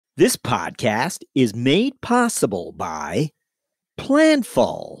This podcast is made possible by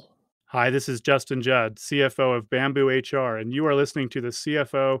Planful. Hi, this is Justin Judd, CFO of Bamboo HR, and you are listening to the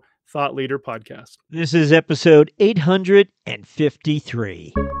CFO Thought Leader Podcast. This is episode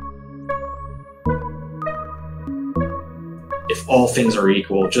 853. If all things are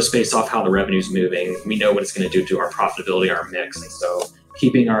equal, just based off how the revenue's moving, we know what it's going to do to our profitability, our mix. And so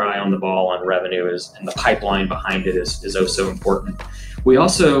keeping our eye on the ball on revenue and the pipeline behind it is oh so important. We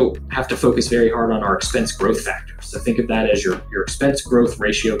also have to focus very hard on our expense growth factors. So think of that as your expense growth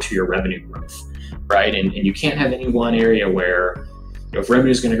ratio to your revenue growth, right? And you can't have any one area where, if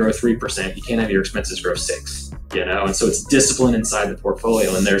revenue is going to grow 3%, you can't have your expenses grow 6%, And so it's discipline inside the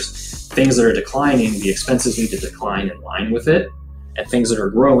portfolio. And there's things that are declining, the expenses need to decline in line with it. And things that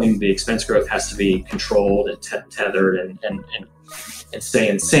are growing, the expense growth has to be controlled and tethered and stay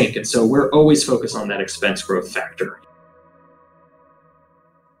in sync. And so we're always focused on that expense growth factor.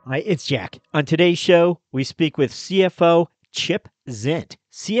 Hi, it's Jack. On today's show, we speak with CFO Chip Zint,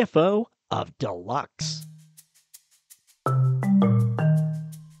 CFO of Deluxe.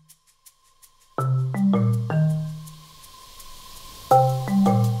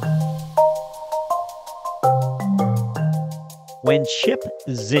 When Chip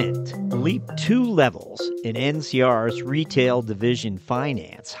Zint leaped 2 levels in NCR's retail division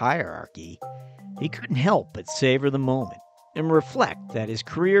finance hierarchy, he couldn't help but savor the moment and reflect that his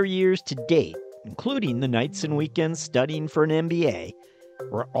career years to date, including the nights and weekends studying for an MBA,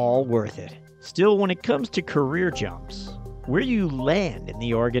 were all worth it. Still, when it comes to career jumps, where you land in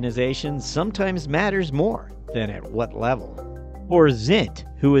the organization sometimes matters more than at what level. For Zint,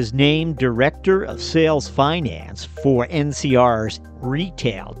 who was named Director of Sales Finance for NCR's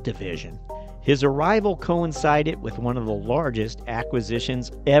retail division, his arrival coincided with one of the largest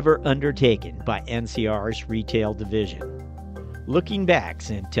acquisitions ever undertaken by NCR's retail division. Looking back,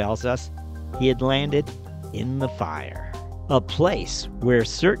 Zint tells us he had landed in the fire, a place where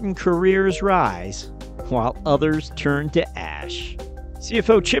certain careers rise while others turn to ash.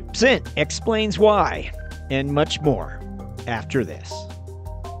 CFO Chip Zint explains why and much more after this.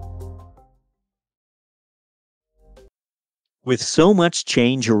 With so much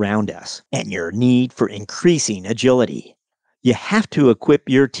change around us and your need for increasing agility, you have to equip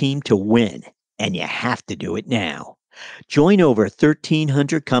your team to win, and you have to do it now. Join over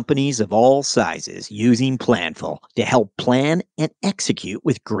 1,300 companies of all sizes using Planful to help plan and execute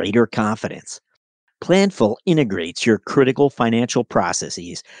with greater confidence. Planful integrates your critical financial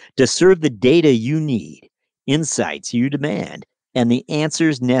processes to serve the data you need, insights you demand, and the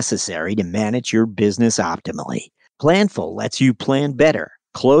answers necessary to manage your business optimally. Planful lets you plan better,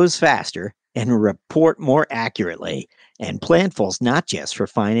 close faster, and report more accurately. And Planful's not just for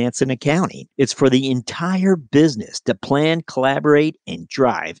finance and accounting. It's for the entire business to plan, collaborate, and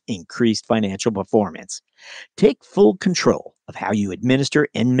drive increased financial performance. Take full control of how you administer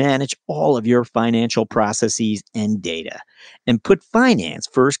and manage all of your financial processes and data. And put finance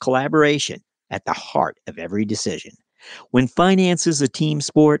first collaboration at the heart of every decision. When finance is a team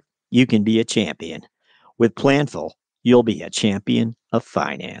sport, you can be a champion. With Planful, you'll be a champion of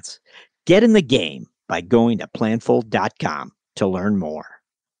finance. Get in the game by going to planful.com to learn more.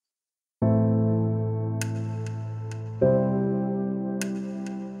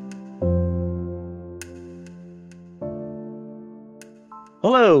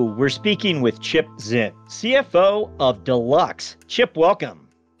 Hello, we're speaking with Chip Zint, CFO of Deluxe. Chip, welcome.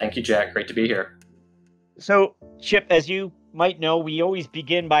 Thank you, Jack. Great to be here. So, Chip, as you might know, we always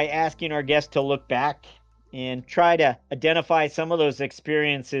begin by asking our guests to look back and try to identify some of those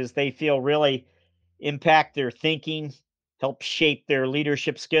experiences they feel really impact their thinking, help shape their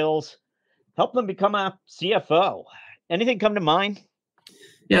leadership skills, help them become a CFO. Anything come to mind?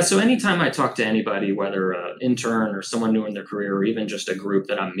 Yeah, so anytime I talk to anybody, whether an intern or someone new in their career, or even just a group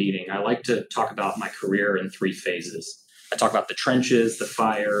that I'm meeting, I like to talk about my career in 3 phases. I talk about the trenches, the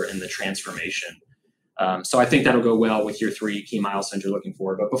fire, and the transformation. So I think that'll go well with your 3 key milestones you're looking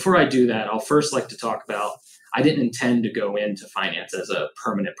for. But before I do that, I'll first like to talk about, I didn't intend to go into finance as a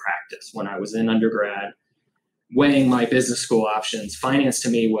permanent practice. When I was in undergrad, weighing my business school options, finance to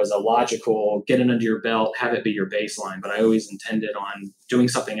me was a logical, get it under your belt, have it be your baseline. But I always intended on doing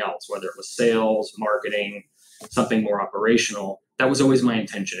something else, whether it was sales, marketing, something more operational. That was always my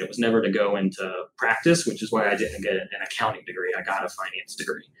intention. It was never to go into practice, which is why I didn't get an accounting degree. I got a finance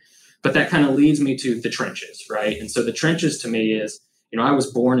degree. But that kind of leads me to the trenches, right? And so the trenches to me is, I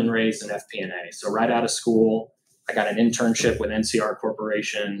was born and raised in FP&A. So right out of school, I got an internship with NCR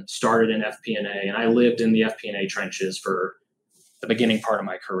Corporation, started in FP&A, and I lived in the FP&A trenches for the beginning part of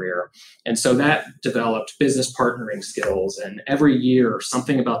my career. And so that developed business partnering skills. And every year,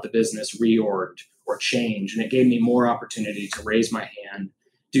 something about the business reorged or changed. And it gave me more opportunity to raise my hand,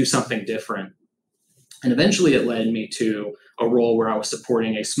 do something different. And eventually it led me to a role where I was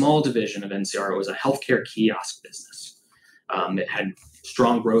supporting a small division of NCR. It was a healthcare kiosk business. It had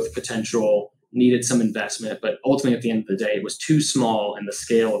strong growth potential, needed some investment, but ultimately at the end of the day, it was too small in the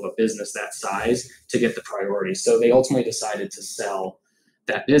scale of a business that size to get the priority. So they ultimately decided to sell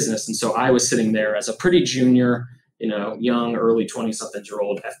that business. And so I was sitting there as a pretty junior, young, early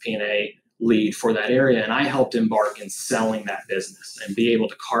 20-something-year-old FP&A lead for that area. And I helped embark in selling that business and be able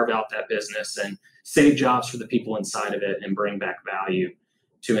to carve out that business and save jobs for the people inside of it and bring back value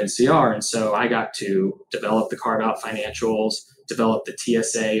to NCR. And so I got to develop the carve out financials, develop the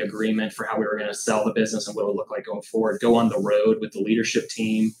TSA agreement for how we were going to sell the business and what it would look like going forward, go on the road with the leadership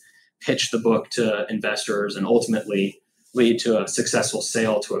team, pitch the book to investors, and ultimately lead to a successful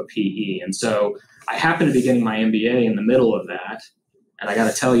sale to a PE. And so I happened to be getting my MBA in the middle of that. And I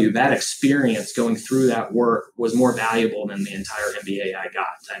got to tell you, that experience going through that work was more valuable than the entire MBA I got.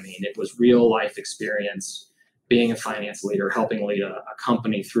 I mean, it was real life experience, being a finance leader, helping lead a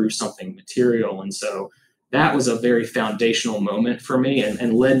company through something material. And so that was a very foundational moment for me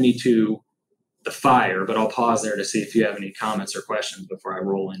and led me to the fire. But I'll pause there to see if you have any comments or questions before I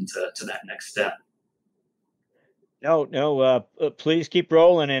roll into that next step. No, please keep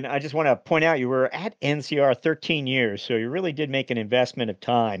rolling. And I just want to point out you were at NCR 13 years, so you really did make an investment of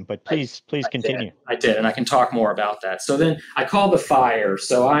time, but please continue. I did, and I can talk more about that. So then I call the fire.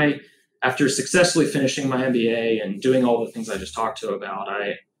 So after successfully finishing my MBA and doing all the things I just talked to about,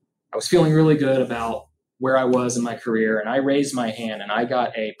 I was feeling really good about where I was in my career, and I raised my hand and I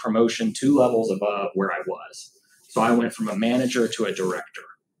got a promotion 2 levels above where I was. So I went from a manager to a director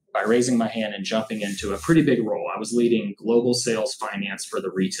by raising my hand and jumping into a pretty big role. I was leading global sales finance for the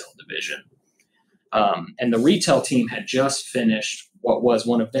retail division. And the retail team had just finished what was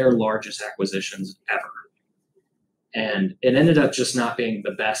one of their largest acquisitions ever. And it ended up just not being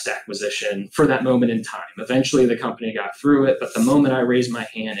the best acquisition for that moment in time. Eventually the company got through it, but the moment I raised my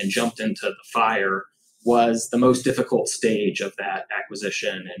hand and jumped into the fire was the most difficult stage of that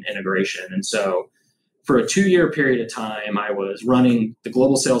acquisition and integration. And so for a 2-year period of time, I was running the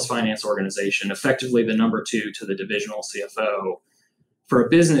global sales finance organization, effectively the number 2 to the divisional CFO for a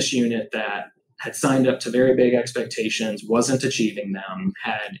business unit that had signed up to very big expectations, wasn't achieving them,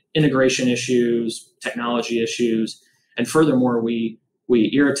 had integration issues, technology issues, and furthermore, we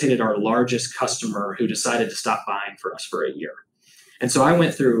irritated our largest customer who decided to stop buying for us for a year. And so I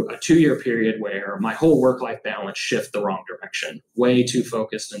went through a 2-year period where my whole work-life balance shifted the wrong direction, way too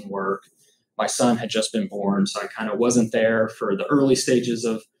focused in work. My son had just been born, so I kind of wasn't there for the early stages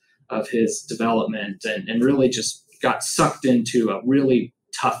of his development and really just got sucked into a really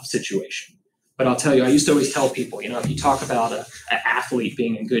tough situation. But I'll tell you, I used to always tell people, if you talk about an athlete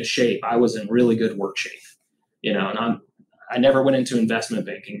being in good shape, I was in really good work shape, and I never went into investment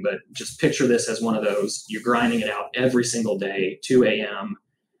banking, but just picture this as one of those, you're grinding it out every single day, 2 a.m.,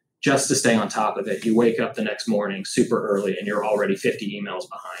 just to stay on top of it. You wake up the next morning super early and you're already 50 emails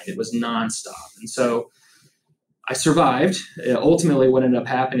behind. It was nonstop. And so I survived. Ultimately, what ended up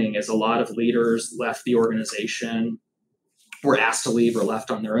happening is a lot of leaders left the organization, were asked to leave or left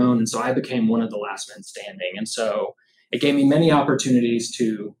on their own. And so I became one of the last men standing. And so it gave me many opportunities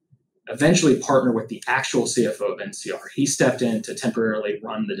to eventually partner with the actual CFO of NCR. He stepped in to temporarily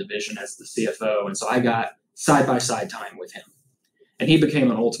run the division as the CFO. And so I got side-by-side time with him. And he became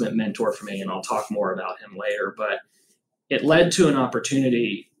an ultimate mentor for me, and I'll talk more about him later. But it led to an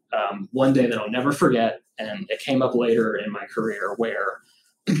opportunity one day that I'll never forget, and it came up later in my career where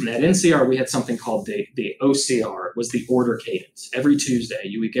at NCR we had something called the OCR. It was the order cadence. Every Tuesday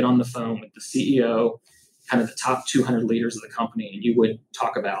you would get on the phone with the CEO, kind of the top 200 leaders of the company, and you would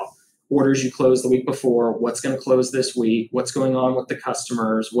talk about orders you closed the week before, what's going to close this week, what's going on with the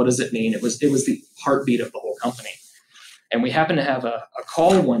customers, what does it mean? It was the heartbeat of the whole company. And we happened to have a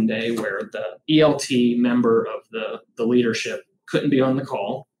call one day where the ELT member of the leadership couldn't be on the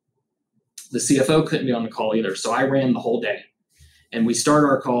call. The CFO couldn't be on the call either. So I ran the whole day. And we start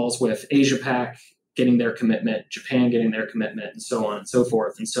our calls with Asia Pac getting their commitment, Japan getting their commitment, and so on and so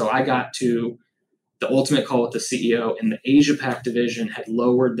forth. And so I got to the ultimate call with the CEO, and the Asia Pac division had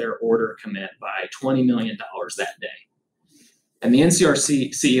lowered their order commit by $20 million that day. And the NCR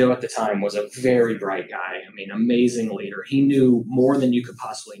CEO at the time was a very bright guy. I mean, amazing leader. He knew more than you could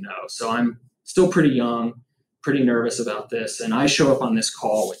possibly know. So I'm still pretty young, pretty nervous about this. And I show up on this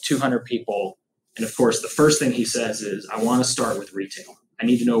call with 200 people. And of course, the first thing he says is, I want to start with retail. I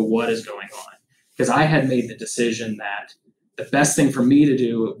need to know what is going on. Because I had made the decision that the best thing for me to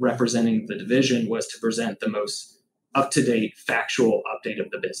do representing the division was to present the most up-to-date factual update of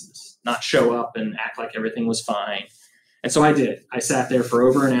the business, not show up and act like everything was fine. And so I did. I sat there for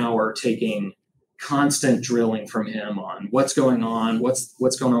over an hour taking constant drilling from him on what's going on,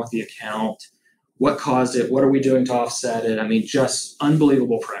 what's going on with the account, what caused it, what are we doing to offset it? I mean, just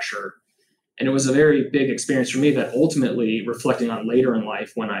unbelievable pressure. And it was a very big experience for me that ultimately, reflecting on later in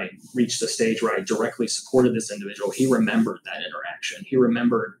life, when I reached the stage where I directly supported this individual, he remembered that interaction. He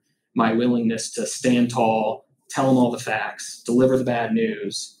remembered my willingness to stand tall, tell him all the facts, deliver the bad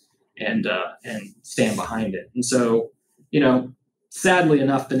news, and stand behind it. And so, sadly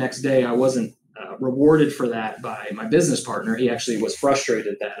enough, the next day I wasn't rewarded for that by my business partner. He actually was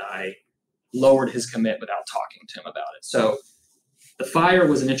frustrated that I lowered his commit without talking to him about it. So the fire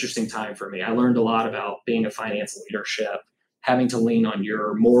was an interesting time for me. I learned a lot about being a finance leadership, having to lean on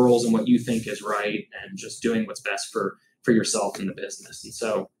your morals and what you think is right, and just doing what's best for yourself in the business. And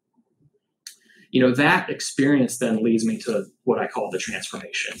so, that experience then leads me to what I call the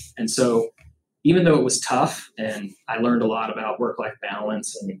transformation. And so even though it was tough and I learned a lot about work-life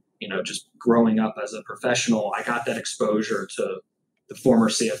balance and, just growing up as a professional, I got that exposure to the former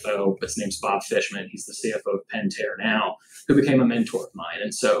CFO. His name's Bob Fishman. He's the CFO of Pentair now, who became a mentor of mine.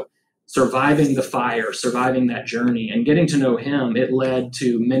 And so surviving the fire, surviving that journey and getting to know him, it led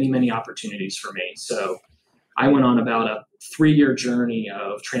to many, many opportunities for me. So I went on about a 3-year journey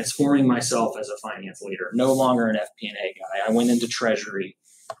of transforming myself as a finance leader, no longer an FP&A guy. I went into treasury.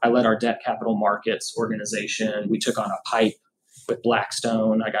 I led our debt capital markets organization. We took on a PIPE with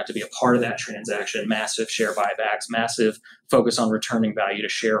Blackstone. I got to be a part of that transaction, massive share buybacks, massive focus on returning value to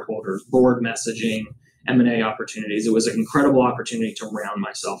shareholders, board messaging, M&A opportunities. It was an incredible opportunity to round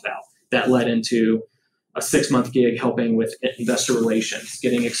myself out. That led into a 6-month gig helping with investor relations,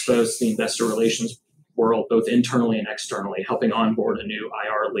 getting exposed to the investor relations world, both internally and externally, helping onboard a new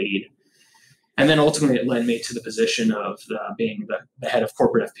IR lead. And then ultimately it led me to the position of being the head of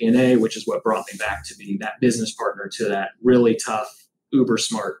corporate FP&A, which is what brought me back to being that business partner to that really tough, uber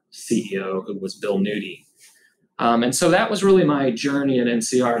smart CEO who was Bill Nudie. And so that was really my journey at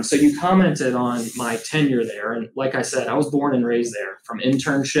NCR. And so you commented on my tenure there. And like I said, I was born and raised there, from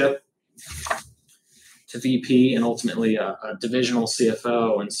internship to VP and ultimately a divisional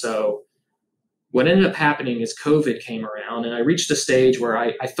CFO. And so what ended up happening is COVID came around and I reached a stage where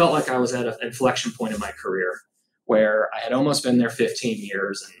I felt like I was at an inflection point in my career where I had almost been there 15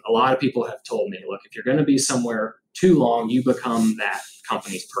 years. And a lot of people have told me, look, if you're going to be somewhere too long, you become that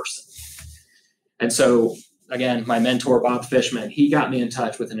company's person. And so, again, my mentor, Bob Fishman, he got me in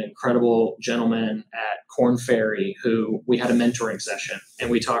touch with an incredible gentleman at Korn Ferry who we had a mentoring session and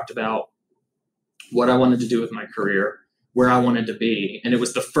we talked about what I wanted to do with my career, where I wanted to be. And it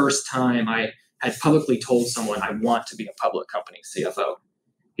was the first time I had publicly told someone I want to be a public company CFO.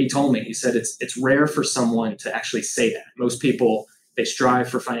 He told me, he said, it's rare for someone to actually say that. Most people, they strive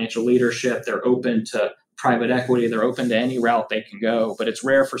for financial leadership. They're open to private equity. They're open to any route they can go. But it's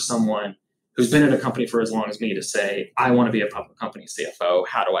rare for someone who's been at a company for as long as me to say, I want to be a public company CFO.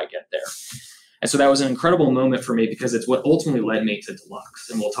 How do I get there? And so that was an incredible moment for me because it's what ultimately led me to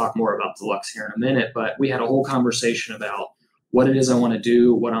Deluxe. And we'll talk more about Deluxe here in a minute. But we had a whole conversation about what it is I want to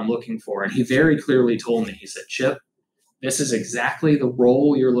do, what I'm looking for. And he very clearly told me, he said, Chip, this is exactly the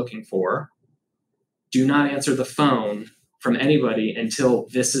role you're looking for. Do not answer the phone from anybody until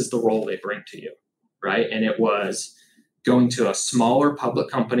this is the role they bring to you, right? And it was going to a smaller public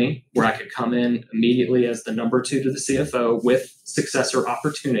company where I could come in immediately as the number 2 to the CFO with successor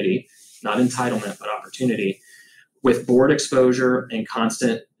opportunity, not entitlement, but opportunity, with board exposure and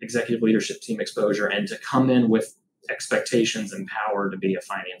constant executive leadership team exposure, and to come in with expectations and power to be a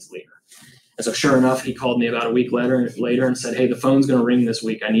finance leader. And so sure enough, he called me about a week later and said, hey, the phone's going to ring this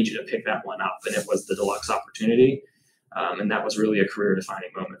week. I need you to pick that one up. And it was the Deluxe opportunity. And that was really a career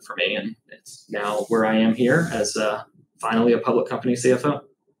defining moment for me. And it's now where I am here as finally a public company CFO.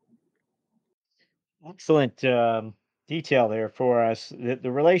 Excellent detail there for us.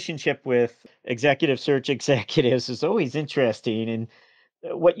 The relationship with executive search executives is always interesting. And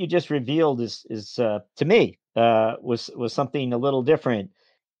what you just revealed is to me, was something a little different.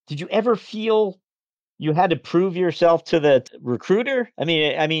 Did you ever feel you had to prove yourself to the recruiter? I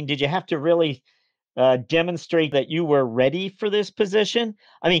mean, did you have to really demonstrate that you were ready for this position?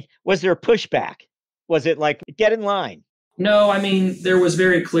 I mean, was there a pushback? Was it like, get in line? No, I mean, there was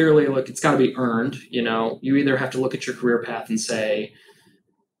very clearly, look, it's got to be earned. You either have to look at your career path and say,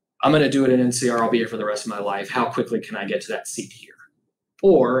 I'm going to do it at NCR. I'll be here for the rest of my life. How quickly can I get to that seat here?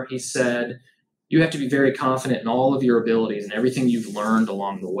 Or he said, you have to be very confident in all of your abilities and everything you've learned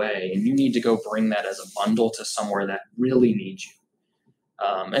along the way. And you need to go bring that as a bundle to somewhere that really needs you.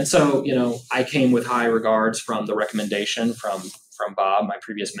 And so, I came with high regards from the recommendation from Bob, my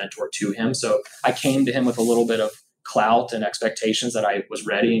previous mentor, to him. So I came to him with a little bit of clout and expectations that I was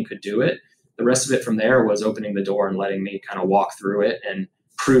ready and could do it. The rest of it from there was opening the door and letting me kind of walk through it and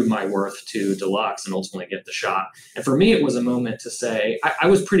prove my worth to Deluxe and ultimately get the shot. And for me, it was a moment to say, I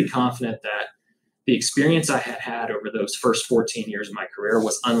was pretty confident that the experience I had had over those first 14 years of my career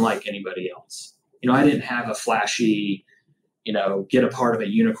was unlike anybody else. I didn't have a flashy, get a part of a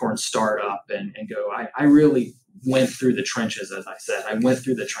unicorn startup and go. I really went through the trenches, as I said. I went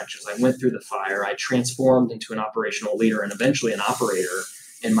through the trenches. I went through the fire. I transformed into an operational leader and eventually an operator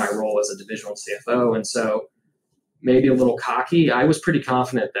in my role as a divisional CFO. And so maybe a little cocky, I was pretty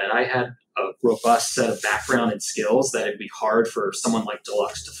confident that I had a robust set of background and skills that it'd be hard for someone like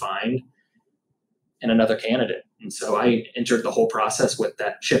Deluxe to find in another candidate. And so I entered the whole process with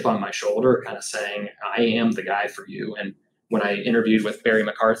that chip on my shoulder, kind of saying, I am the guy for you. And when I interviewed with Barry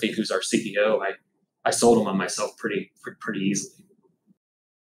McCarthy, who's our CEO, I sold him on myself pretty easily.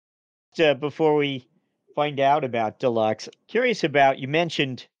 Before we find out about Deluxe, curious about, you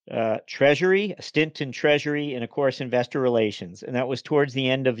mentioned Treasury, a stint in Treasury, and of course, investor relations. And that was towards the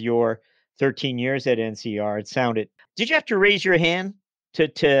end of your 13 years at NCR. It sounded, did you have to raise your hand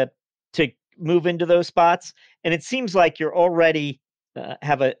to move into those spots? And it seems like you're already the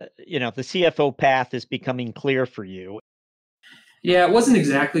CFO path is becoming clear for you. Yeah, it wasn't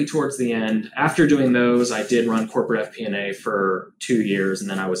exactly towards the end. After doing those, I did run corporate FP&A for 2 years, and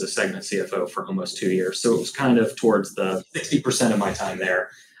then I was a segment CFO for almost 2 years. So it was kind of towards the 60% of my time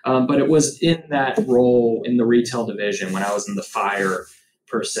there. But it was in that role in the retail division when I was in the fire,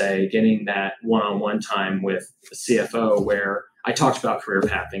 per se, getting that one-on-one time with the CFO where I talked about career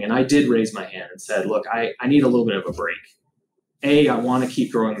pathing. And I did raise my hand and said, look, I need a little bit of a break. A, I want to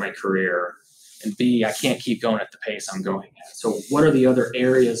keep growing my career. And B, I can't keep going at the pace I'm going at. So what are the other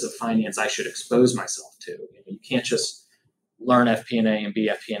areas of finance I should expose myself to? You can't just learn FP&A and be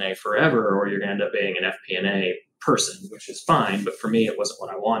FP&A forever, or you're going to end up being an FP&A person, which is fine. But for me, it wasn't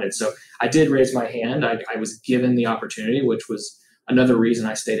what I wanted. So I did raise my hand. I was given the opportunity, which was another reason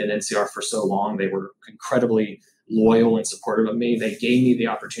I stayed at NCR for so long. They were incredibly loyal and supportive of me. They gave me the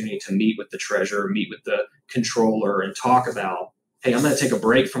opportunity to meet with the treasurer, meet with the controller, and talk about, hey, I'm going to take a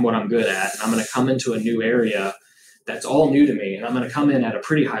break from what I'm good at, and I'm going to come into a new area that's all new to me, and I'm going to come in at a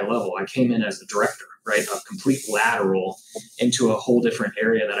pretty high level. I came in as a director, right, a complete lateral into a whole different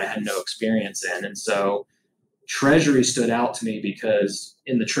area that I had no experience in. And so Treasury stood out to me because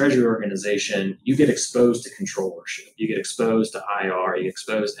in the Treasury organization, you get exposed to controllership, you get exposed to IR, you get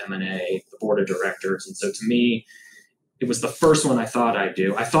exposed to M&A, the board of directors. And so to me, it was the first one I thought I'd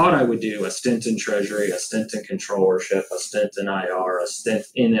do. I thought I would do a stint in Treasury, a stint in controllership, a stint in IR, a stint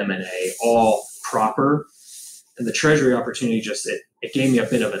in M&A, all proper. And the Treasury opportunity it gave me a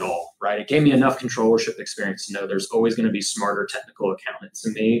bit of it all, right? It gave me enough controllership experience to know there's always going to be smarter technical accountants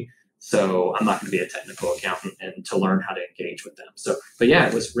than me. So I'm not going to be a technical accountant and to learn how to engage with them. So, but yeah,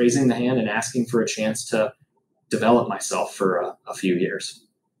 it was raising the hand and asking for a chance to develop myself for a few years.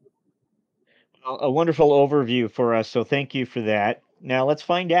 A wonderful overview for us, so thank you for that. Now let's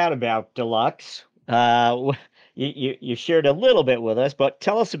find out about Deluxe. You shared a little bit with us, but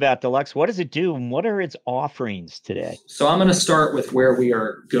tell us about Deluxe. What does it do, and what are its offerings today? So I'm going to start with where we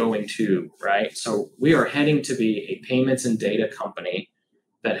are going to, right? So we are heading to be a payments and data company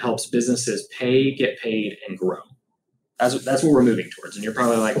that helps businesses pay, get paid, and grow. That's what we're moving towards. And you're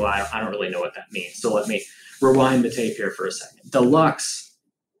probably like, well, I don't really know what that means. So let me rewind the tape here for a second. Deluxe,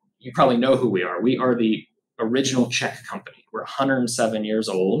 you probably know who we are. We are the original check company. We're 107 years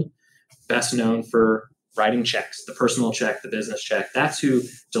old, best known for writing checks, the personal check, the business check. That's who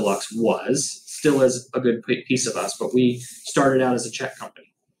Deluxe was, still is a good piece of us, but we started out as a check company.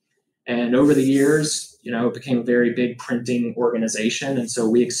 And over the years, it became a very big printing organization. And so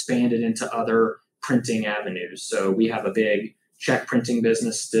we expanded into other printing avenues. So we have a big check printing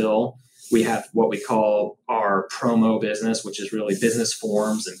business still. We have what we call our promo business, which is really business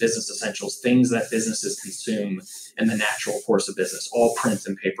forms and business essentials, things that businesses consume in the natural course of business, all print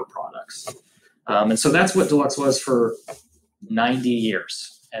and paper products. And so that's what Deluxe was for 90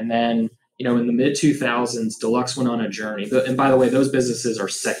 years. And then, in the mid-2000s, Deluxe went on a journey. And by the way, those businesses are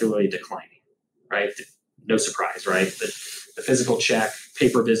secularly declining, right? No surprise, right? The physical check,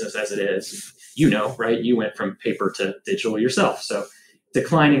 paper business as it is, right? You went from paper to digital yourself. So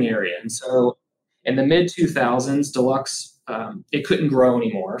declining area. And so in the mid-2000s, Deluxe, it couldn't grow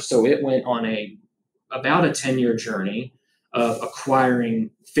anymore. So it went on about a 10-year journey of acquiring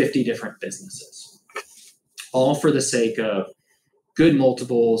 50 different businesses, all for the sake of good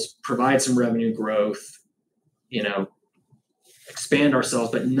multiples, provide some revenue growth, expand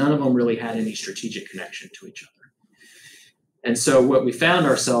ourselves, but none of them really had any strategic connection to each other. And so what we found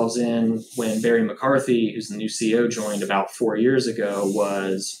ourselves in when Barry McCarthy, who's the new CEO, joined about 4 years ago,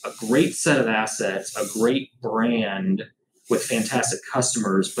 was a great set of assets, a great brand with fantastic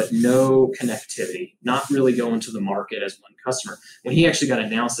customers, but no connectivity, not really going to the market as one customer. When he actually got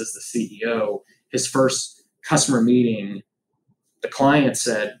announced as the CEO, his first customer meeting, the client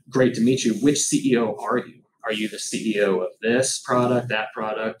said, "Great to meet you. Which CEO are you? Are you the CEO of this product, that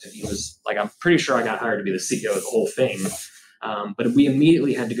product?" And he was like, "I'm pretty sure I got hired to be the CEO of the whole thing." But we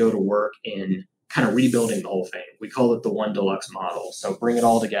immediately had to go to work in kind of rebuilding the whole thing. We call it the One Deluxe model. So bring it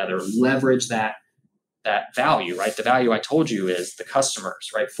all together, leverage that value, right? The value I told you is the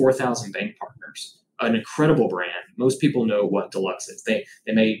customers, right? 4,000 bank partners, an incredible brand. Most people know what Deluxe is. They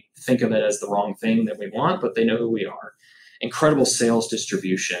may think of it as the wrong thing that we want, but they know who we are. Incredible sales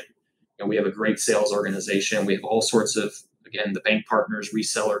distribution. We have a great sales organization. We have all sorts of, again, the bank partners,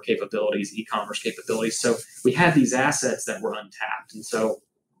 reseller capabilities, e-commerce capabilities. So we had these assets that were untapped. And so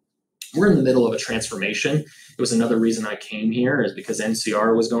we're in the middle of a transformation. It was another reason I came here, is because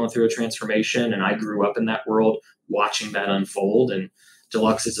NCR was going through a transformation, and I grew up in that world watching that unfold. And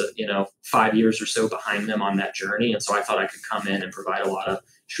Deluxe is 5 years or so behind them on that journey. And so I thought I could come in and provide a lot of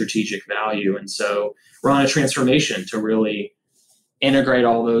strategic value. And so we're on a transformation to really integrate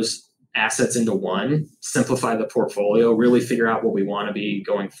all those assets into one, simplify the portfolio, really figure out what we want to be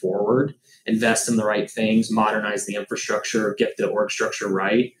going forward, invest in the right things, modernize the infrastructure, get the org structure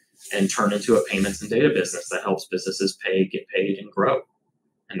right, and turn into a payments and data business that helps businesses get paid, and grow.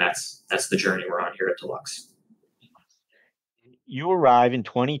 And that's the journey we're on here at Deluxe. You arrive in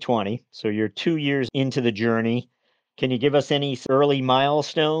 2020, so you're 2 years into the journey. Can you give us any early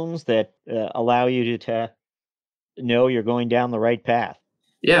milestones that allow you to know you're going down the right path?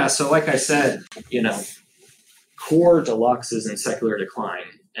 Yeah, so like I said, core Deluxe is in secular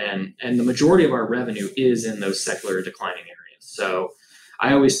decline, and the majority of our revenue is in those secular declining areas. So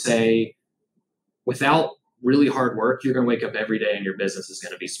I always say, without really hard work, you're going to wake up every day and your business is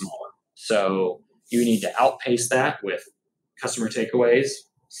going to be smaller. So you need to outpace that with customer takeaways,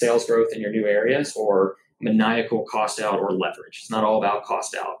 sales growth in your new areas, or maniacal cost out or leverage. It's not all about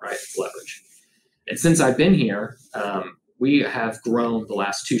cost out, right? It's leverage. And since I've been here, we have grown the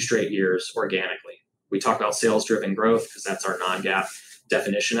last 2 straight years organically. We talk about sales-driven growth because that's our non-GAAP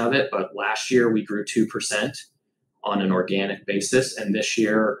definition of it. But last year we grew 2% on an organic basis, and this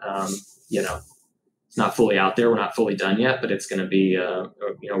year, it's not fully out there. We're not fully done yet, but it's going to be,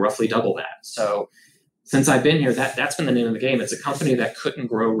 roughly double that. So since I've been here, that's been the name of the game. It's a company that couldn't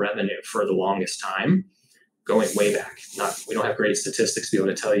grow revenue for the longest time, going way back. We don't have great statistics to be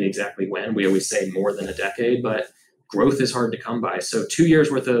able to tell you exactly when. We always say more than a decade, but growth is hard to come by. So 2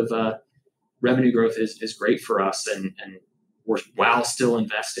 years worth of revenue growth is great for us, and we're while still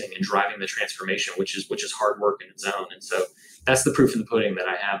investing and driving the transformation, which is hard work in its own. And so that's the proof in the pudding that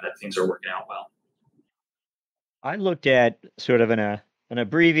I have that things are working out well. I looked at sort of an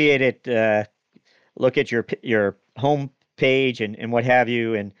abbreviated look at your home page and what have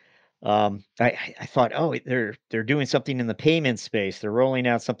you, and I thought, oh, they're doing something in the payment space. They're rolling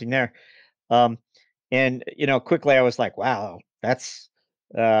out something there. And quickly I was like, wow, that's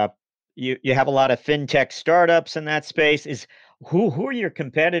you have a lot of fintech startups in that space. Who are your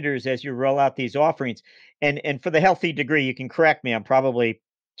competitors as you roll out these offerings? And for the healthy degree, you can correct me. I'm probably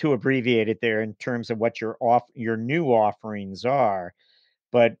too abbreviated there in terms of what your new offerings are.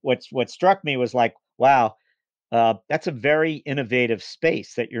 But what struck me was like, wow, that's a very innovative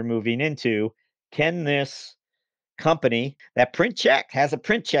space that you're moving into. Can this company that has a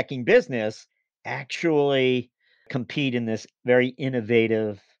print checking business actually compete in this very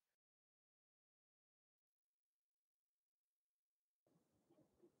innovative?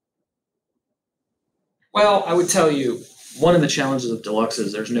 Well, I would tell you, one of the challenges of Deluxe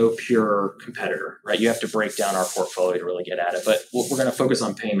is there's no pure competitor, right? You have to break down our portfolio to really get at it. But we're going to focus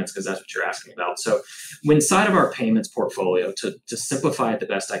on payments because that's what you're asking about. So inside of our payments portfolio, to simplify it the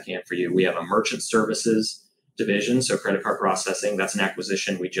best I can for you, we have a merchant services division, so credit card processing. That's an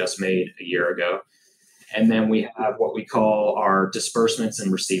acquisition we just made a year ago. And then we have what we call our disbursements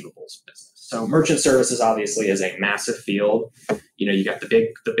and receivables business. So merchant services obviously is a massive field. You got the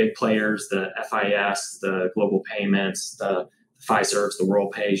big players, the FIS, the Global Payments, the Fiservs, the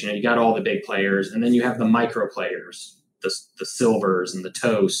WorldPays. You got all the big players, and then you have the micro players, the Silvers and the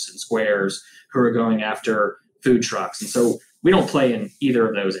Toasts and Squares, who are going after food trucks. And so we don't play in either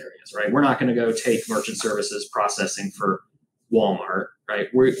of those areas, right? We're not going to go take merchant services processing for Walmart, right?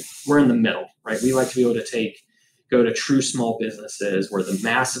 We're in the middle, right? We like to be able to go to true small businesses where the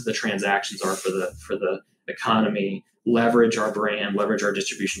mass of the transactions are for the economy, leverage our brand, leverage our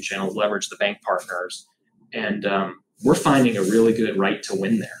distribution channels, leverage the bank partners. And we're finding a really good right to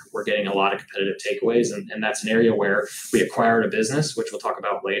win there. We're getting a lot of competitive takeaways. And that's an area where we acquired a business, which we'll talk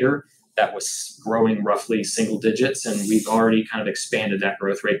about later, that was growing roughly single digits. And we've already kind of expanded that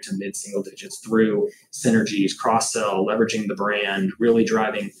growth rate to mid-single digits through synergies, cross-sell, leveraging the brand, really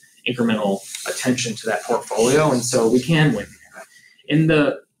driving incremental attention to that portfolio. And so we can win. In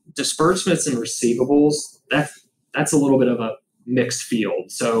the disbursements and receivables, that's a little bit of a mixed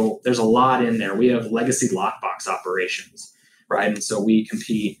field. So there's a lot in there. We have legacy lockbox operations, right? And so we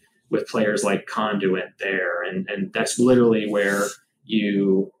compete with players like Conduit there. And that's literally where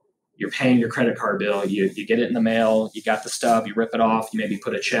you're paying your credit card bill, you get it in the mail, you got the stub, you rip it off, you maybe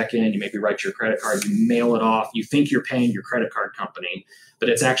put a check in, you maybe write your credit card, you mail it off, you think you're paying your credit card company, but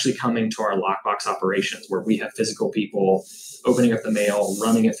it's actually coming to our lockbox operations where we have physical people opening up the mail,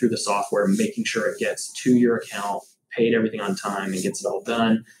 running it through the software, making sure it gets to your account, paid everything on time and gets it all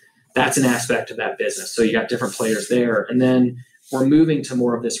done. That's an aspect of that business. So you got different players there. And then we're moving to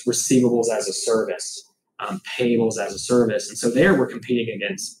more of this receivables as a service, payables as a service. And so there we're competing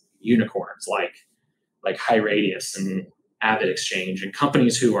against unicorns like High Radius and Avid Exchange and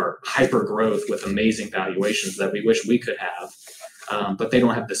companies who are hyper growth with amazing valuations that we wish we could have, but they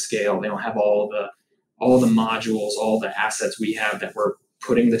don't have the scale. They don't have all the modules, all the assets we have that we're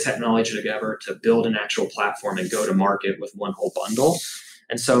putting the technology together to build an actual platform and go to market with one whole bundle.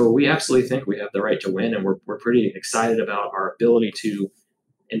 And so we absolutely think we have the right to win, and we're pretty excited about our ability to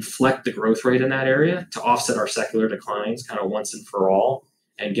inflect the growth rate in that area to offset our secular declines kind of once and for all,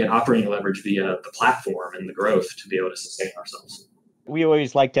 and get operating leverage via the platform and the growth to be able to sustain ourselves. We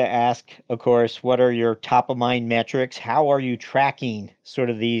always like to ask, of course, what are your top of mind metrics? How are you tracking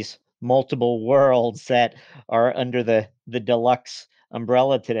sort of these multiple worlds that are under the Deluxe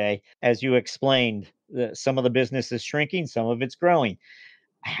umbrella today? As you explained, some of the business is shrinking, some of it's growing.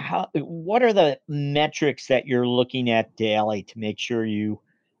 What are the metrics that you're looking at daily to make sure you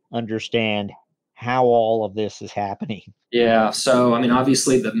understand how all of this is happening? Yeah. So, I mean,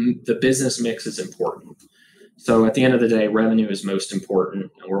 obviously the business mix is important. So at the end of the day, revenue is most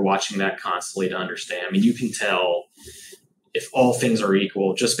important. And we're watching that constantly to understand. I mean, you can tell if all things are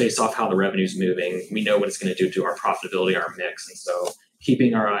equal, just based off how the revenue is moving, we know what it's going to do to our profitability, our mix. And so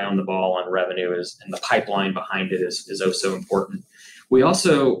keeping our eye on the ball on revenue and the pipeline behind it is oh so important. We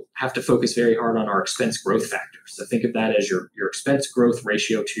also have to focus very hard on our expense growth factors. So think of that as your expense growth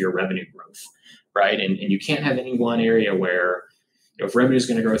ratio to your revenue growth. Right. And you can't have any one area where, if revenue is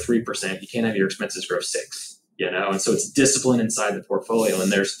going to grow 3%, you can't have your expenses grow 6%, and so it's discipline inside the portfolio.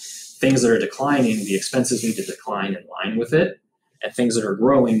 And there's things that are declining, the expenses need to decline in line with it. And things that are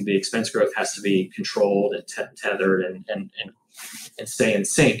growing, the expense growth has to be controlled and tethered and stay in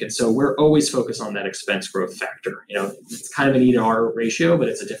sync. And so we're always focused on that expense growth factor. It's kind of an E to R ratio, but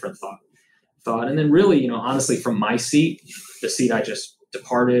it's a different thought. And then really, honestly, from my seat, the seat I just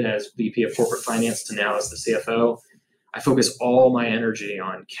departed as VP of Corporate Finance to now as the CFO, I focus all my energy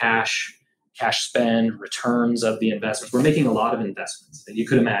on cash spend, returns of the investments. We're making a lot of investments that you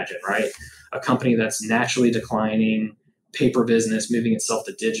could imagine, right? A company that's naturally declining, paper business, moving itself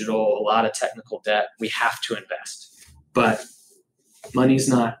to digital, a lot of technical debt. We have to invest, but money's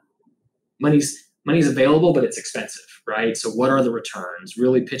available, but it's expensive, right? So what are the returns?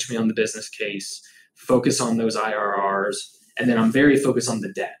 Really pitch me on the business case, focus on those IRRs. And then I'm very focused on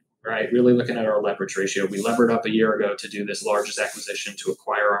the debt, right? Really looking at our leverage ratio. We levered up a year ago to do this largest acquisition to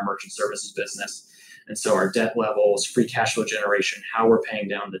acquire our merchant services business. And so our debt levels, free cash flow generation, how we're paying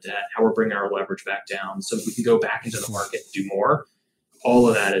down the debt, how we're bringing our leverage back down so we can go back into the market and do more. All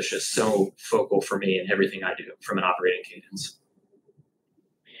of that is just so focal for me in everything I do from an operating cadence.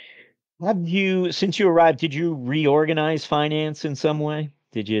 Since you arrived, did you reorganize finance in some way?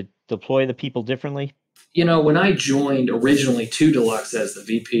 Did you deploy the people differently? When I joined originally to Deluxe as the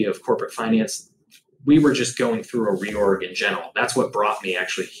VP of Corporate Finance, we were just going through a reorg in general. That's what brought me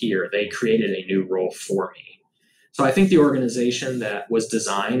actually here. They created a new role for me. So I think the organization that was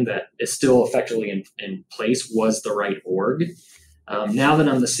designed, that is still effectively in place, was the right org. Now that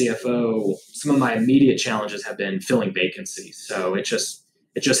I'm the CFO, some of my immediate challenges have been filling vacancies. So it just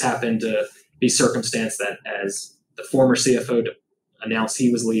happened to be circumstance that as the former CFO announced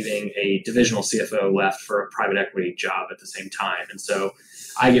he was leaving, a divisional CFO left for a private equity job at the same time. And so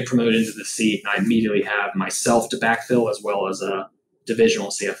I get promoted into the seat and I immediately have myself to backfill as well as a divisional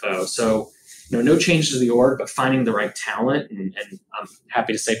CFO. So, no change to the org, but finding the right talent. And I'm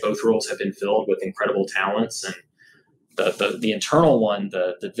happy to say both roles have been filled with incredible talents. And The internal one,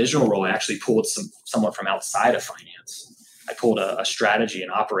 the divisional role, I actually pulled someone from outside of finance. I pulled a strategy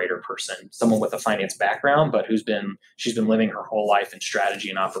and operator person, someone with a finance background, but she's been living her whole life in strategy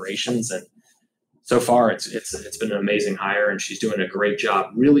and operations. And so far, it's been an amazing hire, and she's doing a great job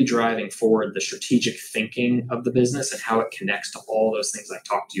really driving forward the strategic thinking of the business and how it connects to all those things I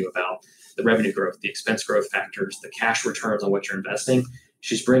talked to you about, the revenue growth, the expense growth factors, the cash returns on what you're investing.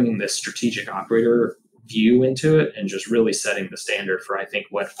 She's bringing this strategic operator view into it and just really setting the standard for, I think,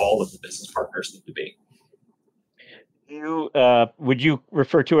 what all of the business partners need to be. Would you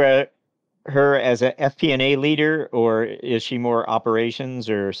refer to her as a FP&A leader, or is she more operations,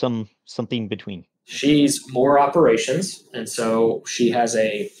 or something between? She's more operations, and so she has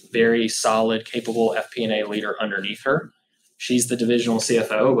a very solid, capable FP&A leader underneath her. She's the divisional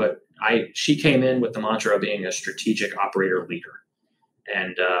CFO, but she came in with the mantra of being a strategic operator leader,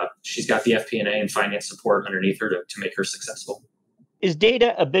 and she's got the FP&A and finance support underneath her to make her successful. Is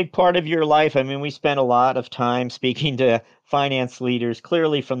data a big part of your life? I mean, we spend a lot of time speaking to finance leaders,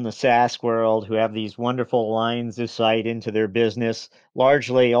 clearly from the SaaS world, who have these wonderful lines of sight into their business,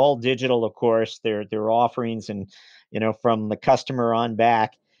 largely all digital, of course, their offerings, and from the customer on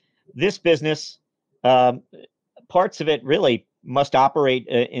back. This business, parts of it really must operate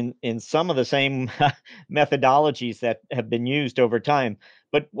in some of the same methodologies that have been used over time.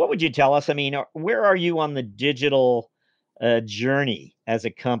 But what would you tell us? I mean, where are you on the digital journey as a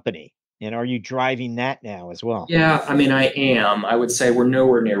company? And are you driving that now as well? Yeah, I mean, I am. I would say we're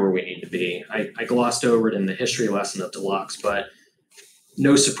nowhere near where we need to be. I glossed over it in the history lesson of Deluxe, but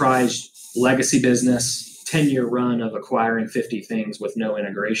no surprise, legacy business, 10-year run of acquiring 50 things with no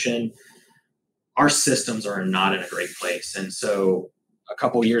integration. Our systems are not in a great place. And so a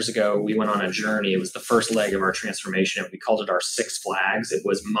couple years ago, we went on a journey. It was the first leg of our transformation. We called it our 6 flags. It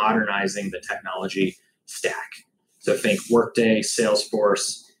was modernizing the technology stack. So think Workday,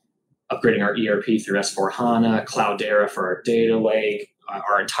 Salesforce, upgrading our ERP through S/4HANA, Cloudera for our data lake,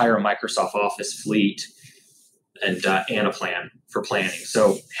 our entire Microsoft Office fleet, and Anaplan for planning.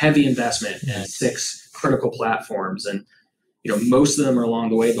 So heavy investment in 6 critical platforms. And most of them are along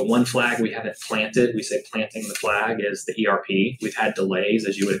the way. The one flag we haven't planted, we say planting the flag, is the ERP. We've had delays,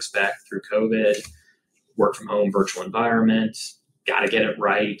 as you would expect, through COVID, work from home, virtual environment, got to get it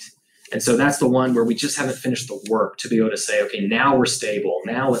right. And so that's the one where we just haven't finished the work to be able to say, okay, now we're stable.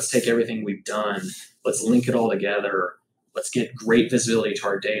 Now let's take everything we've done. Let's link it all together. Let's get great visibility to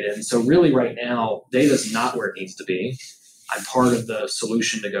our data. And so really right now, data is not where it needs to be. I'm part of the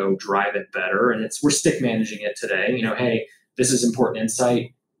solution to go drive it better. And we're stick managing it today. Hey, this is important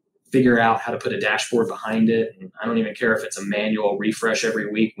insight. Figure out how to put a dashboard behind it. And I don't even care if it's a manual refresh every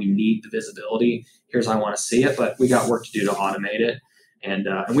week. We need the visibility. Here's how I want to see it. But we got work to do to automate it. And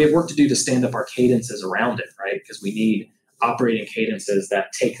we have work to do to stand up our cadences around it, right? Because we need operating cadences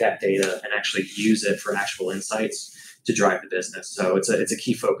that take that data and actually use it for actual insights to drive the business. So it's a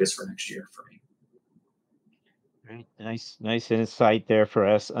key focus for next year for me. Right. Nice insight there for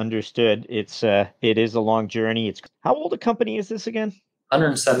us. Understood. It is a long journey. How old a company is this again?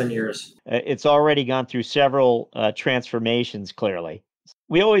 107 years. It's already gone through several transformations, clearly.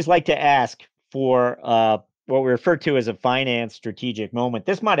 We always like to ask for what we refer to as a finance strategic moment.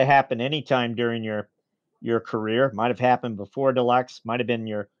 This might have happened anytime during your career. Might have happened before Deluxe. Might have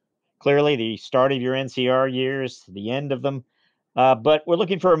been clearly the start of your NCR years, the end of them. But we're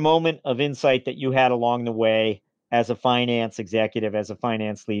looking for a moment of insight that you had along the way as a finance executive, as a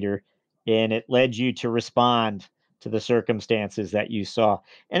finance leader, and it led you to respond to the circumstances that you saw.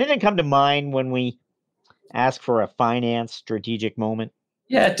 Anything come to mind when we ask for a finance strategic moment?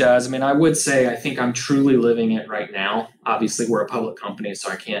 Yeah, it does. I mean, I would say I think I'm truly living it right now. Obviously, we're a public company, so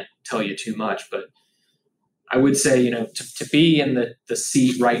I can't tell you too much, but I would say, to be in the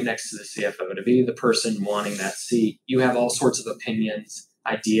seat right next to the CFO, to be the person wanting that seat, you have all sorts of opinions,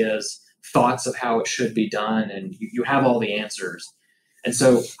 ideas, thoughts of how it should be done, and you have all the answers. And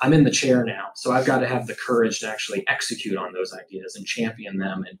so I'm in the chair now, so I've got to have the courage to actually execute on those ideas and champion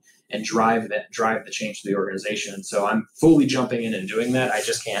them and drive the change to the organization. So I'm fully jumping in and doing that. I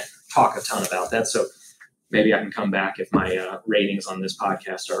just can't talk a ton about that. So maybe I can come back if my ratings on this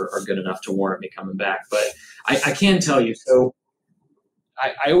podcast are good enough to warrant me coming back. But I can tell you, so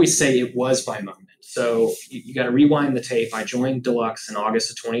I always say it was my moment. So you got to rewind the tape. I joined Deluxe in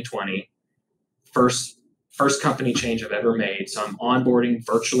August of 2020. First company change I've ever made. So I'm onboarding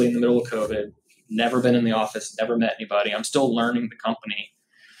virtually in the middle of COVID. Never been in the office, never met anybody. I'm still learning the company.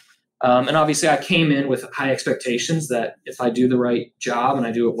 And obviously I came in with high expectations that if I do the right job and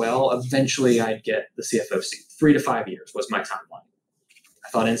I do it well, eventually I'd get the CFO seat. 3 to 5 years was my timeline. I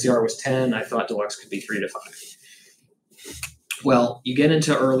thought NCR was 10. I thought Deluxe could be 3 to 5. Well, you get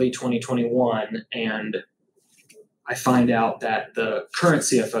into early 2021 and I find out that the current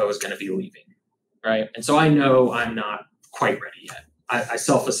CFO is going to be leaving, right? And so I know I'm not quite ready yet. I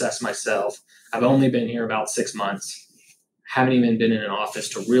self-assess myself. I've only been here about 6 months. Haven't even been in an office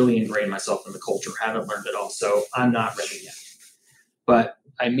to really ingrain myself in the culture. Haven't learned it all. So I'm not ready yet. But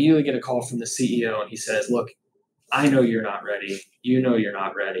I immediately get a call from the CEO and he says, look, I know you're not ready. You know you're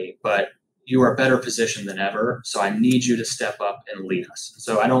not ready, but you are better positioned than ever. So I need you to step up and lead us.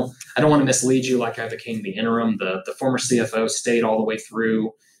 So I don't want to mislead you like I became the interim. The former CFO stayed all the way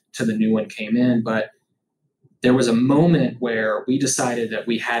through to the new one came in, but there was a moment where we decided that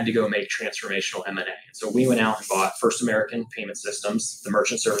we had to go make transformational M&A. So we went out and bought First American Payment Systems, the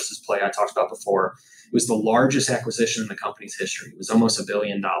merchant services play I talked about before. It was the largest acquisition in the company's history. It was almost $1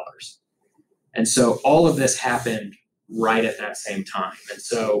 billion. And so all of this happened right at that same time. And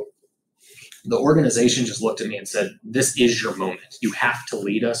so the organization just looked at me and said, this is your moment. You have to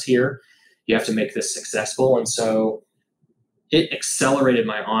lead us here. You have to make this successful. And so it accelerated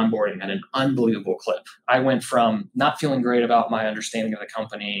my onboarding at an unbelievable clip. I went from not feeling great about my understanding of the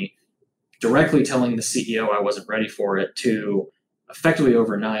company, directly telling the CEO I wasn't ready for it, to effectively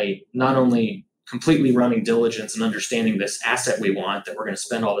overnight, not only completely running diligence and understanding this asset we want that we're going to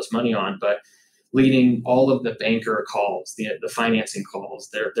spend all this money on, but leading all of the banker calls, the financing calls.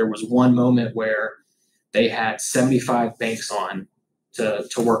 There was one moment where they had 75 banks on to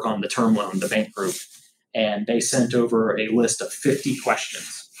work on the term loan, the bank group. And they sent over a list of 50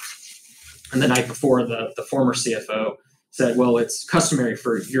 questions. And the night before, the former CFO said, well, it's customary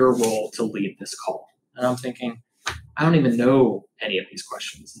for your role to lead this call. And I'm thinking, I don't even know any of these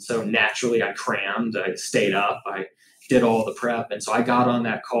questions. And so naturally, I crammed, I stayed up, I did all the prep. And so I got on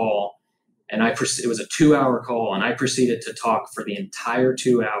that call, and it was a 2-hour call, and I proceeded to talk for the entire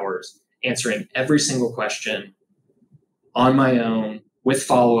 2 hours, answering every single question on my own, with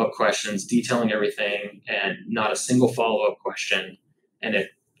follow-up questions, detailing everything, and not a single follow-up question. And it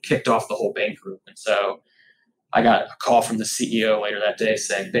kicked off the whole bank group. And so I got a call from the CEO later that day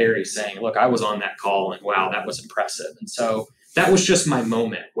saying, look, I was on that call and wow, that was impressive. And so that was just my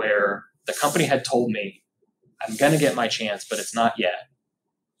moment where the company had told me, I'm going to get my chance, but it's not yet.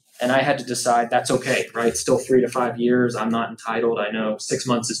 And I had to decide that's okay, right? Still 3 to 5 years. I'm not entitled. I know 6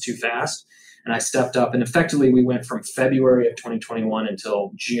 months is too fast. And I stepped up, and effectively we went from February of 2021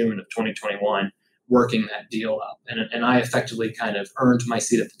 until June of 2021 working that deal up. And I effectively kind of earned my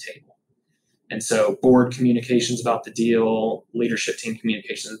seat at the table. And so board communications about the deal, leadership team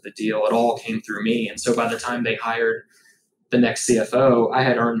communications of the deal, it all came through me. And so by the time they hired the next CFO, I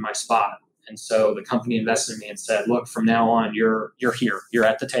had earned my spot. And so the company invested in me and said, look, from now on, you're here. You're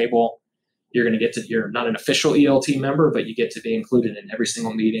at the table. You're not an official ELT member, but you get to be included in every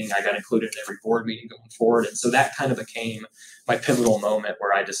single meeting. I got included in every board meeting going forward. And so that kind of became my pivotal moment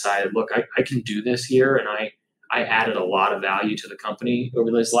where I decided, look, I can do this here. And I added a lot of value to the company over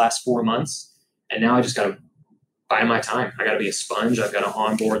those last 4 months. And now I just got to buy my time. I got to be a sponge. I've got to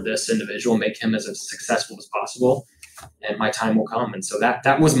onboard this individual, make him as successful as possible, and my time will come. And so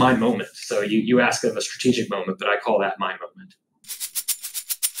that was my moment. So you ask of a strategic moment, but I call that my moment.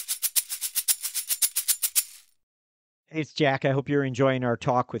 Hey, it's Jack. I hope you're enjoying our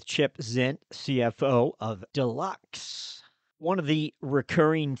talk with Chip Zint, CFO of Deluxe. One of the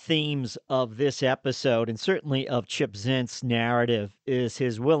recurring themes of this episode, and certainly of Chip Zint's narrative, is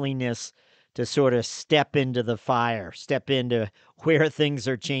his willingness to sort of step into the fire, step into where things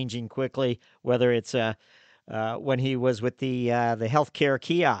are changing quickly, whether it's when he was with the healthcare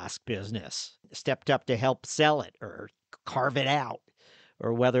kiosk business, stepped up to help sell it or carve it out,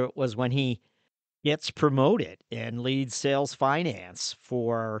 or whether it was when he gets promoted and leads sales finance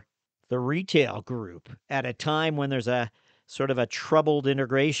for the retail group at a time when there's a sort of a troubled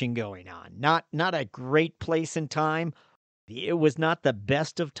integration going on. Not a great place in time. It was not the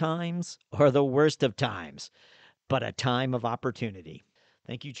best of times or the worst of times, but a time of opportunity.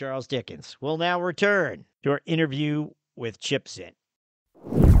 Thank you, Charles Dickens. We'll now return to our interview with Chip Zint.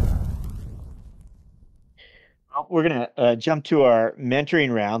 Well, we're going to jump to our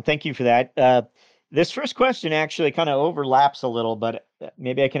mentoring round. Thank you for that. This first question actually kind of overlaps a little, but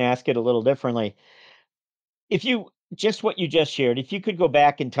maybe I can ask it a little differently. What you just shared, if you could go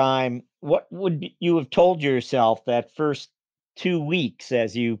back in time, what would you have told yourself that first 2 weeks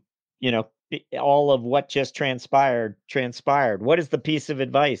as all of what just transpired? What is the piece of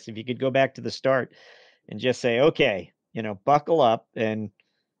advice if you could go back to the start and just say, okay, buckle up and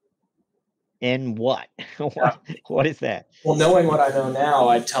what? What is that? Well, knowing what I know now,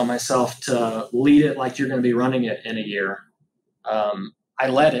 I'd tell myself to lead it like you're going to be running it in a year. I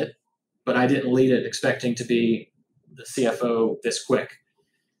led it, but I didn't lead it expecting to be the CFO this quick.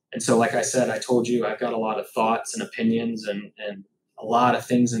 And so, like I said, I told you I've got a lot of thoughts and opinions and a lot of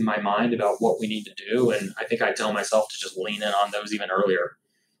things in my mind about what we need to do. And I think I tell myself to just lean in on those even earlier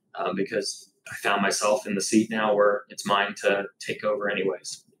because I found myself in the seat now where it's mine to take over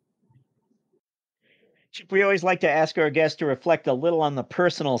anyways. We always like to ask our guests to reflect a little on the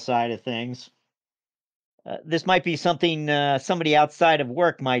personal side of things. This might be something somebody outside of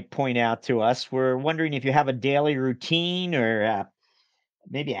work might point out to us. We're wondering if you have a daily routine or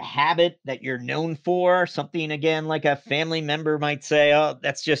maybe a habit that you're known for, something again like a family member might say, "Oh,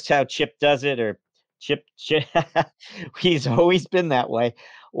 that's just how Chip does it," or Chip he's always been that way.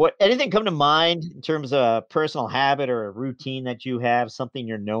 What anything come to mind in terms of a personal habit or a routine that you have, something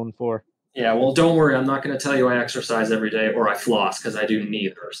you're known for? Yeah, well, don't worry. I'm not going to tell you I exercise every day or I floss because I do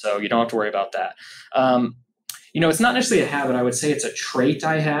neither. So you don't have to worry about that. It's not necessarily a habit. I would say it's a trait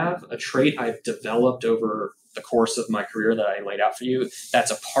I have, a trait I've developed over the course of my career that I laid out for you.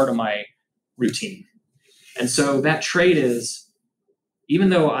 That's a part of my routine. And so that trait is, even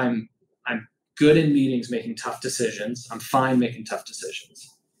though I'm good in meetings making tough decisions, I'm fine making tough decisions.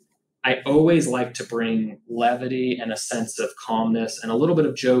 I always like to bring levity and a sense of calmness and a little bit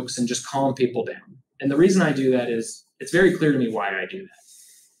of jokes and just calm people down. And the reason I do that is it's very clear to me why I do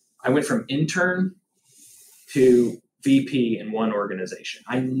that. I went from intern to VP in one organization.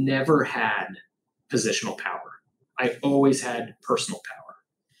 I never had positional power. I always had personal power.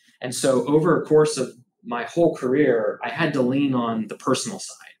 And so over a course of my whole career, I had to lean on the personal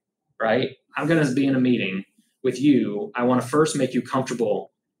side, right? I'm going to be in a meeting with you. I want to first make you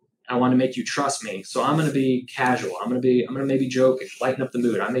comfortable. I want to make you trust me. So I'm going to be casual. I'm going to maybe joke and lighten up the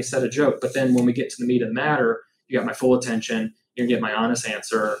mood. I may set a joke, but then when we get to the meat of the matter, you got my full attention. You're going to get my honest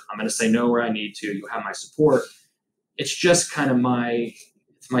answer. I'm going to say no where I need to. You have my support. It's just kind of my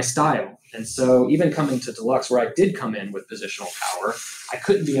style. And so even coming to Deluxe, where I did come in with positional power, I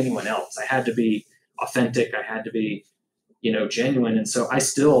couldn't be anyone else. I had to be authentic. I had to be, genuine. And so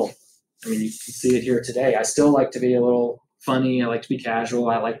you can see it here today. I still like to be a little funny. I like to be casual.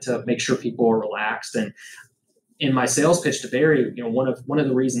 I like to make sure people are relaxed. And in my sales pitch to Barry, one of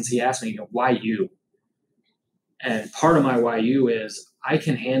the reasons he asked me, why you? And part of my why you is I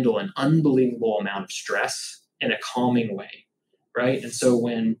can handle an unbelievable amount of stress in a calming way, right? And so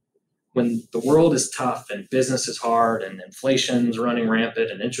when the world is tough and business is hard and inflation's running rampant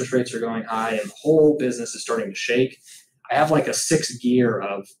and interest rates are going high and the whole business is starting to shake, I have like a 6th gear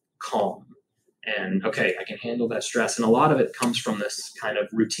of calm. And okay, I can handle that stress. And a lot of it comes from this kind of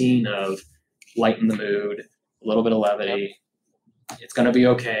routine of lighten the mood, a little bit of levity. It's going to be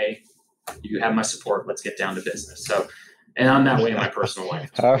okay. You have my support. Let's get down to business. So, and I'm that way in my personal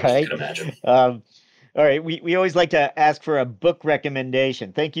life. All right. You can imagine. All right. We always like to ask for a book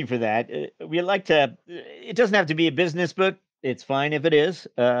recommendation. Thank you for that. We like to, it doesn't have to be a business book. It's fine if it is.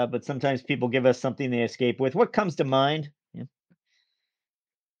 But sometimes people give us something they escape with. What comes to mind?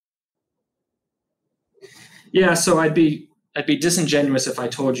 Yeah, so I'd be disingenuous if I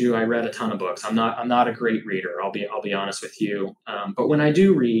told you I read a ton of books. I'm not a great reader. I'll be honest with you. But when I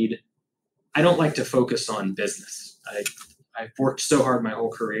do read, I don't like to focus on business. I've worked so hard my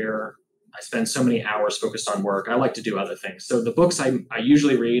whole career. I spend so many hours focused on work. I like to do other things. So the books I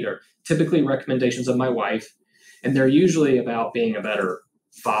usually read are typically recommendations of my wife, and they're usually about being a better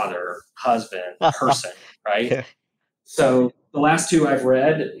father, husband, person, right? So the last 2 I've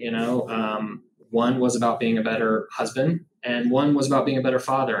read, one was about being a better husband and one was about being a better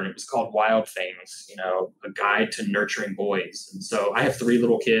father. And it was called Wild Things, a guide to nurturing boys. And so I have 3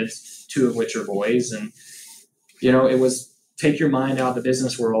 little kids, 2 of which are boys. And, it was take your mind out of the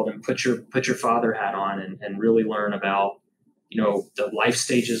business world and put your father hat on and really learn about, the life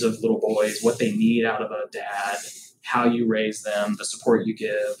stages of little boys, what they need out of a dad, how you raise them, the support you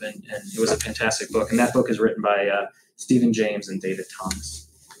give. And it was a fantastic book. And that book is written by Stephen James and David Thomas.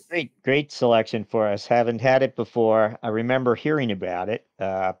 Great selection for us. Haven't had it before. I remember hearing about it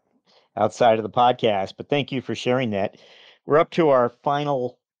outside of the podcast, but thank you for sharing that. We're up to our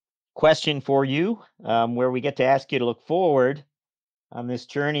final question for you, where we get to ask you to look forward on this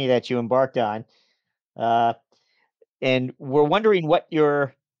journey that you embarked on. And we're wondering what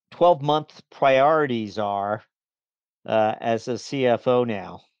your 12-month priorities are as a CFO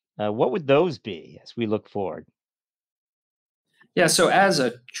now. What would those be as we look forward? Yeah, so as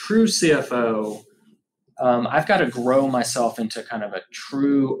a true CFO, I've got to grow myself into kind of a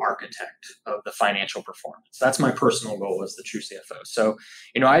true architect of the financial performance. That's my personal goal as the true CFO. So,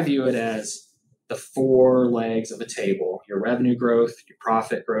 I view it as the 4 legs of a table: your revenue growth, your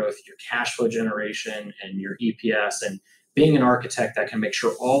profit growth, your cash flow generation, and your EPS. And being an architect that can make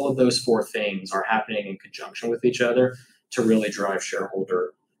sure all of those four things are happening in conjunction with each other to really drive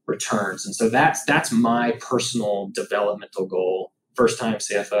shareholder returns. And so that's my personal developmental goal. First time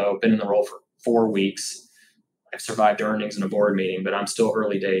CFO, been in the role for 4 weeks. I've survived earnings in a board meeting, but I'm still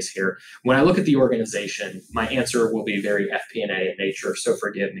early days here. When I look at the organization, my answer will be very FP&A in nature, so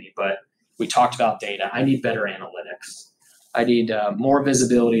forgive me. But we talked about data. I need better analytics. I need more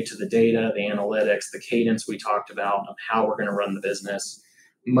visibility to the data, the analytics, the cadence we talked about of how we're going to run the business,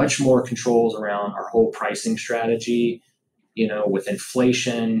 much more controls around our whole pricing strategy, with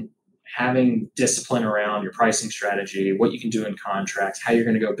inflation, having discipline around your pricing strategy, what you can do in contracts, how you're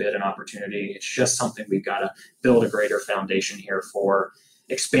going to go bid an opportunity. It's just something we've got to build a greater foundation here for.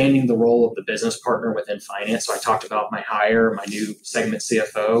 Expanding the role of the business partner within finance. So I talked about my new segment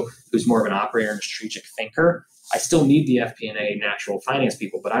CFO, who's more of an operator and a strategic thinker. I still need the FP&A natural finance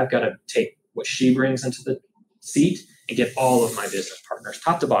people, but I've got to take what she brings into the seat and get all of my business partners,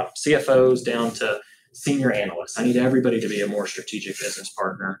 top to bottom, CFOs down to senior analysts. I need everybody to be a more strategic business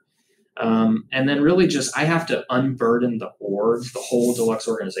partner. And then really just, I have to unburden the org, the whole Deluxe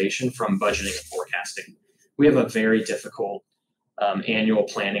organization, from budgeting and forecasting. We have a very difficult annual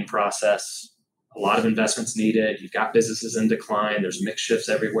planning process. A lot of investments needed. You've got businesses in decline. There's mix shifts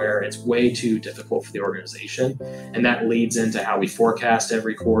everywhere. It's way too difficult for the organization. And that leads into how we forecast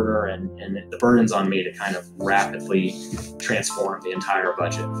every quarter. And the burden's on me to kind of rapidly transform the entire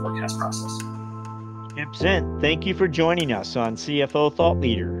budget and forecast process. Chip Zint, thank you for joining us on CFO Thought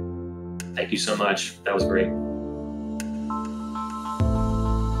Leader. Thank you so much. That was great.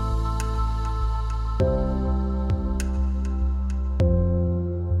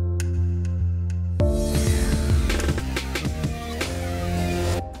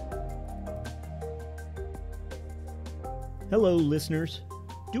 Hello, listeners.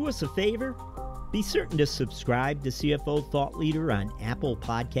 Do us a favor. Be certain to subscribe to CFO Thought Leader on Apple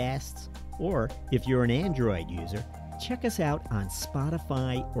Podcasts, or if you're an Android user, check us out on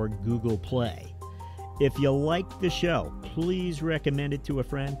Spotify or Google Play. If you like the show, please recommend it to a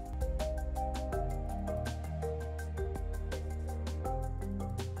friend.